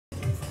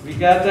We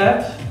got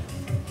that.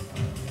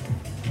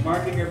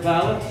 Marking your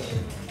ballots.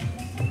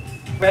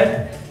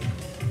 Fred?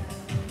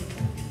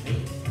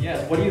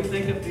 Yes, what do you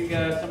think of the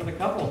some of the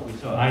couples we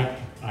saw?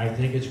 I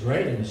think it's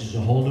great, and this is a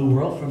whole new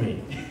world for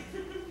me.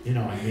 You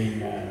know, I mean,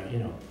 you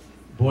know,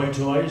 boy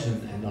toys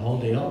and the whole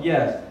deal.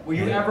 Yes. Were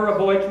you ever a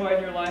boy toy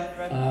in your life,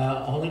 Fred?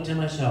 Only to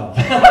myself.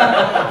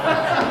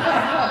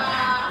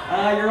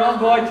 Your own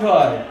boy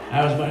toy.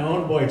 I was my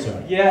own boy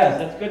toy. Yes,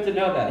 that's good to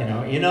know that.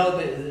 You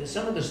know,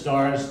 some of the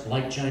stars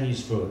like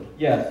Chinese food.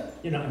 Yes.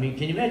 You know, I mean,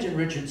 can you imagine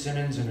Richard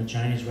Simmons in a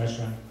Chinese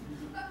restaurant?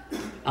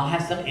 I'll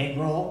have some egg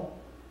roll,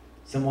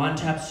 some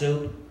wonton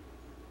soup,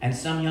 and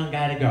some young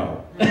guy to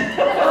go. That's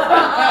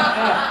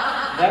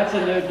a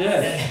new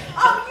dish.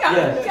 Oh, young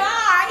Yes.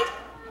 guy!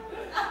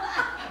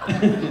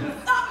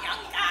 Some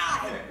young guy!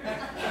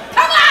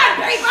 Come on,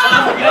 people!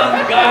 Some young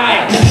guy!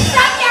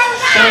 Some young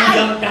guy! Some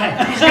young guy!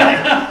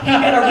 He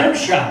got a rim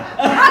shot.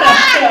 Come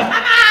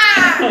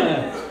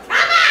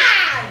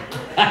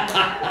on!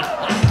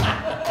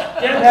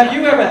 Deb, have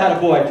you ever had a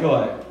boy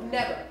toy?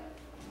 Never.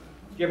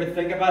 Do you ever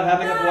think about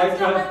having a boy That's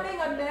not toy? my thing.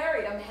 I'm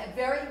married. I'm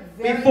very,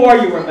 very... Before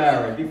you were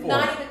married, before.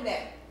 Not even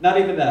then. Not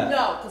even that?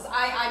 No, because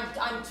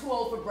I'm too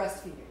old for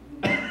breastfeeding.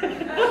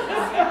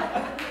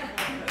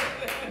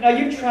 Now,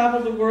 you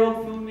traveled the world,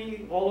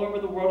 Fumi, all over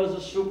the world as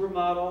a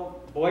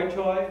supermodel, boy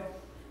toy?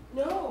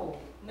 No,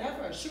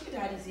 never. Sugar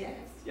daddies, yes.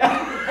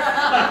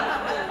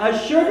 A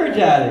sugar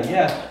daddy,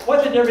 yes.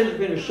 What's the difference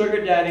between a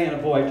sugar daddy and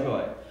a boy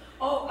toy?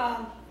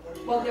 Oh,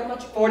 well, they're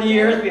much older. 40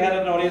 years, we had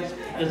an audience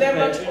They're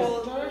much participation.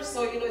 older,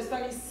 so you know, it's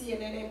funny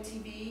CNN,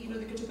 MTV. You know,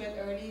 they go to bed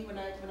early when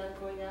I'm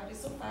going out. It's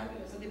so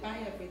fabulous, and they buy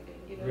everything.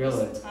 You know,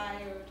 Really? they're so tired.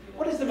 You know.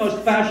 What is the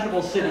most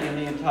fashionable city in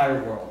the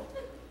entire world?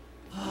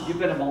 You've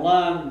been to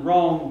Milan,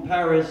 Rome,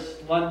 Paris,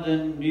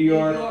 London, New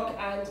York. New York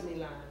and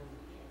Milan.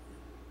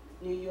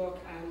 New York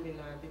and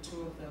Milan, the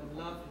two of them.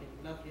 Lovely,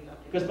 lovely,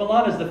 lovely. Because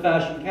Milan is the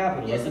fashion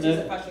capital, yes, isn't it is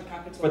it? a fashion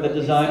capital. For the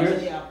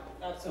designers? Yeah,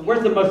 absolutely. And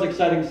where's the most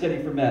exciting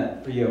city for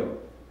men, for you?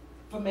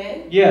 For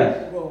men?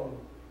 Yes. Rome.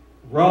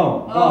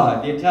 Rome. Why?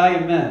 The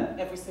Italian men.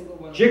 Every single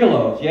one.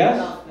 Gigolos, yes?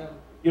 I love them.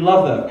 You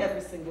love them? Every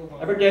single one.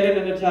 Ever dated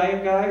an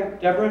Italian guy,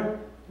 Deborah?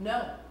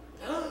 No.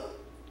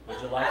 Would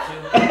you like to?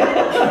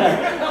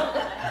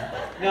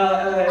 No.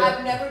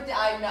 I've never,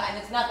 and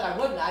it's not that I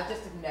wouldn't, I've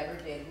just never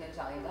dated an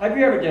Italian guy. Have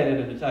you ever dated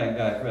an Italian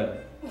guy,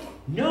 Fred?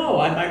 No,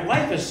 my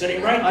wife is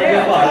sitting right I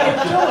there. know. What are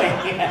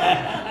you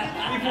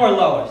doing? Before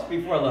Lois.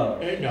 Before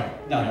Lois. No,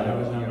 that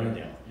was not my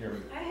deal.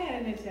 I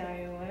had an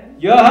Italian one.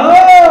 Yo!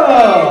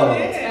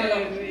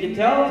 Yeah. You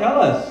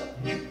tell us.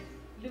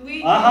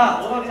 Luigi.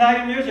 Aha, a little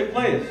Italian music,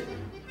 please.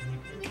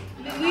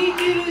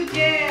 Luigi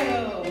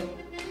Ruggero.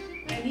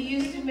 And he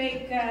used to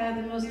make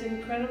the most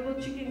incredible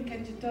chicken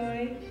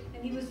cacciatore.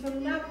 And he was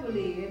from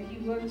Napoli, and he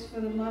works for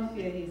the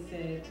mafia, he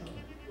said.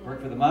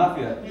 Worked for the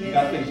mafia. You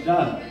got things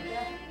done.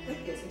 Yes,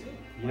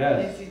 Yes.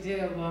 Yes, he did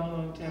a long,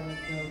 long time ago.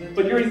 That's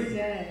But what you're, he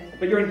said.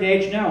 but you're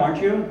engaged now,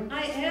 aren't you?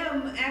 I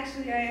am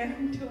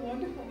to a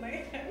wonderful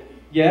man.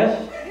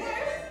 Yes.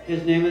 Yes.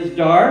 His name is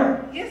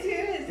Dar. Yes, he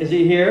is. Is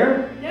he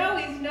here? No,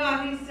 he's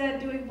not. He's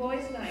doing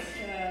boys' night.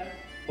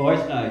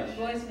 Boys' night.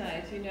 Boys'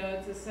 night, you know,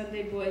 it's a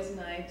Sunday boys'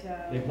 night.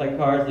 They play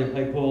cards, they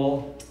play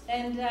pool.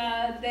 And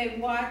they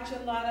watch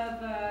a lot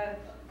of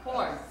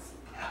Porn.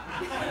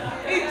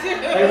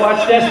 They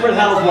watch Desperate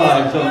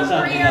Housewives on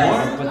Sunday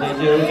night, but they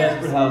do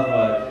Desperate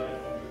Housewives.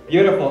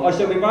 Beautiful. Oh,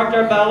 so we marked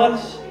our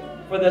ballots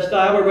for the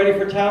style. We're ready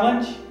for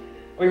talent?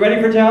 Are we ready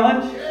for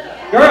talent?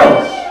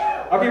 Girls,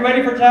 are we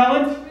ready for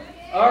talent?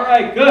 All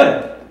right,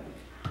 good.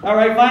 All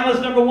right,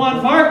 finalist number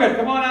 1, Margaret,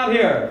 come on out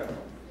here.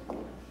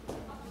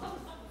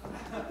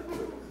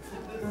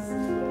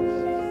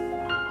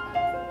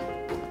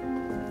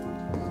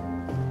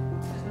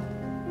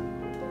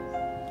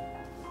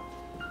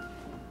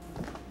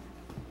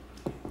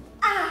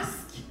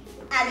 Ask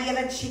any of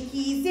the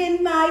chickies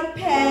in my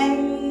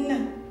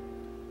pen.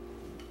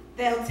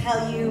 They'll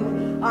tell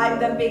you I'm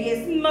the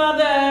biggest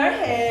mother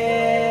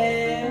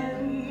hen.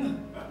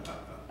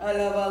 I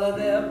love all of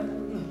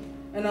them,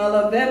 and all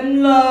of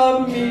them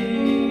love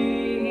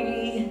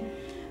me.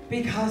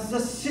 Because the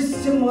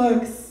system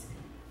works,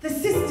 the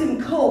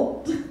system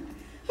called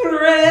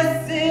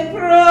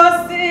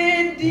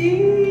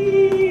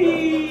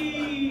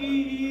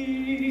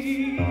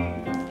reciprocity.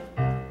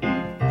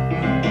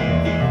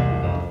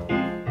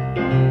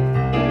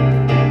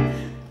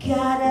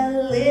 Got a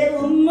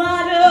little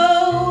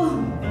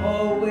motto,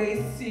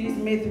 always sees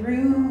me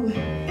through.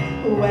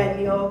 When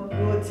you're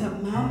good to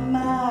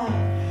mama,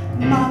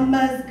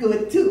 mama's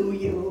good to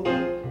you.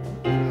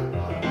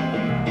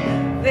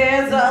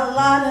 There's a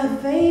lot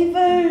of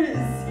favors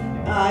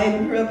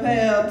I'm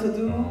prepared to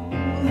do.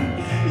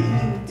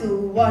 You do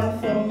one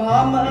for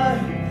mama,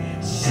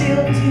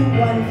 she'll do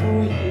one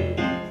for you.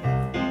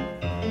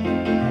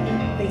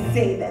 They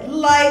say that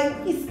life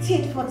is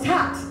tit for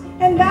tat,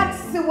 and that's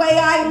the way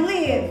I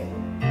live.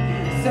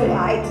 So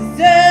I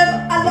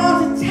deserve a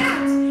lot of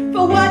tat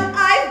for what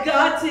I've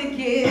got to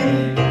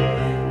give.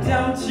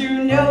 Don't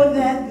you know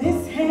that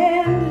this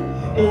hand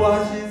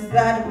washes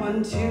that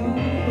one too?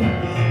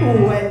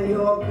 When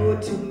you're you're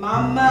good to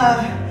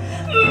mama,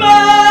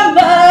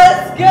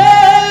 mama's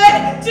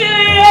good to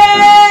you.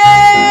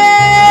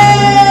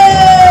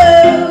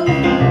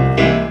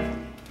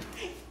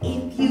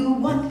 If you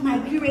want my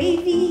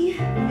gravy,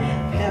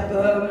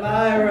 pepper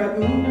my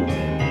ragout,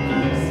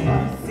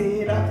 spice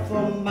it up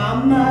for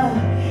mama,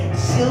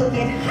 she'll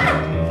get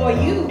hot for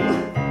you.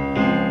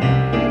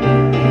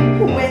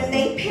 When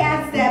they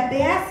pass that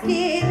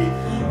basket,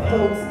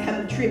 folks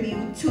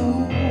contribute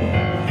too.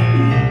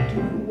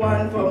 Do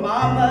one for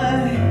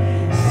mama,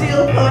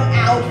 she'll put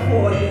out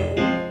for you.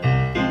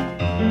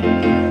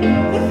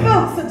 The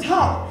folks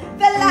atop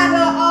the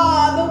ladder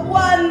are the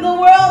one the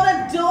world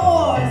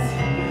adores.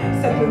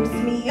 So boost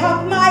me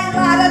up my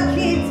ladder,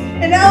 kids,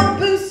 and I'll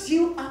boost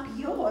you up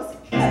yours.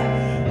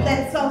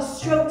 Let's all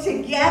stroke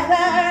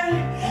together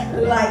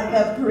like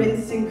the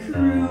prince and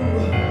crew.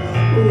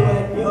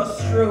 When you're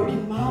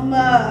stroking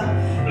mama,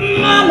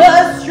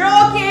 mama's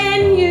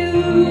stroking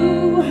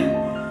you.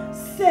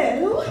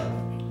 So,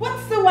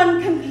 what's the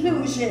one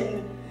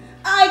conclusion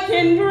I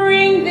can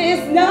bring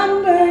this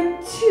number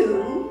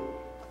to?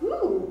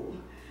 Ooh.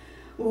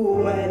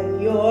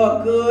 When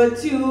you're good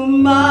to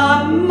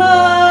mama,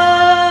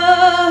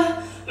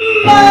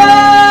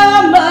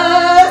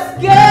 mama's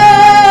good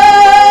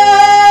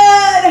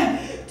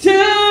to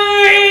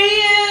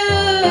you.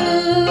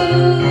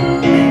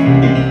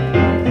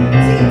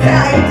 Tea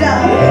time,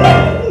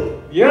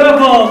 darling.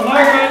 Beautiful,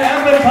 Margaret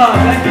Emcee,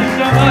 thank you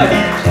so much.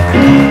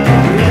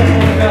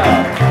 Beautiful job.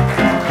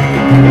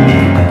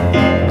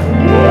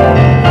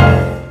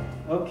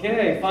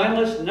 Okay,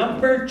 finalist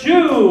number 2,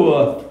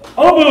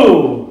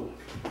 Obu.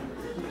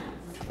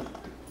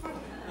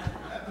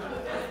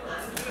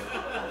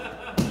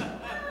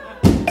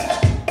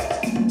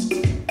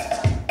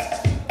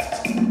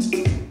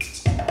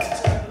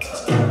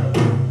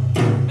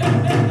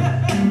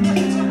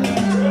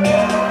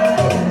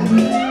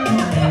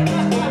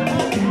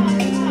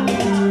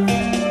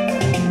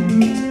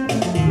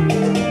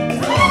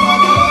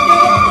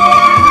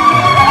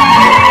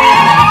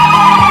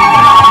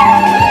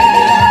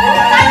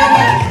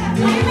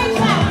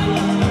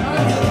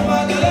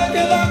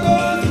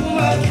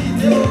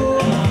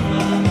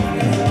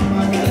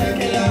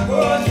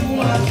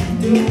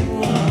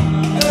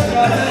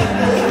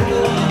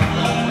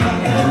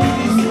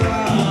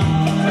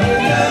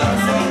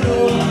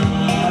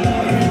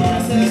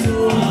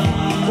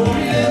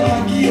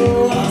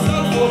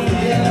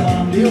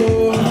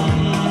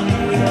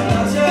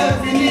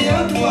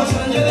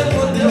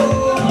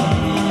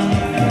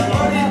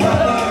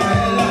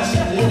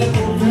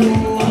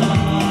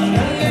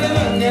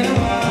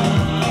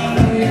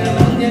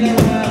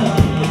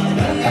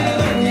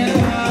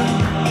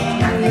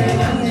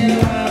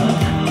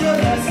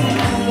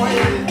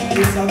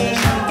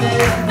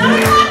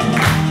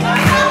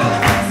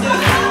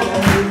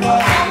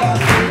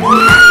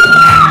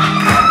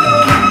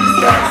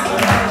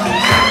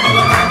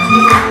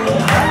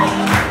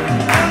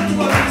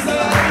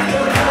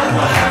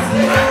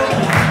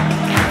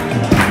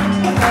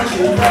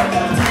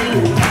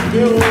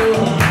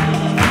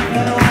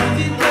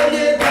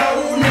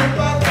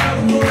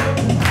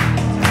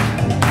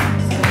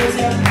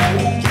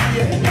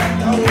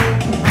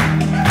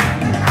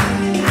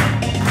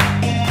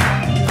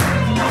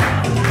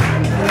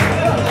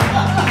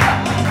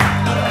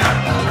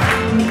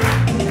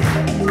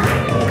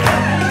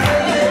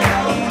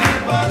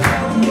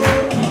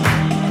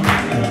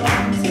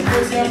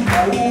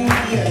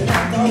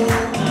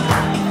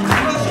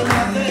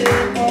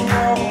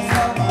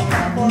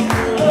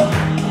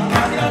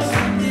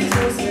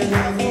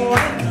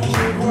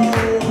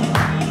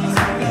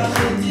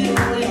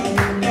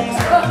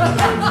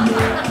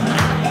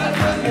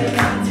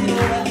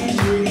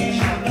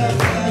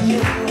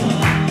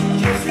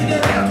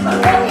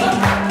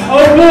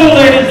 Obu,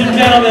 ladies and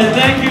gentlemen,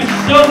 thank you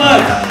so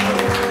much.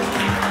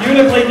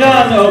 Beautifully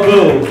done, Obu.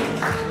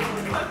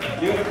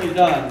 Beautifully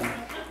done. I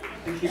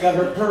think she got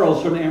her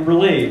pearls from Amber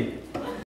Lee.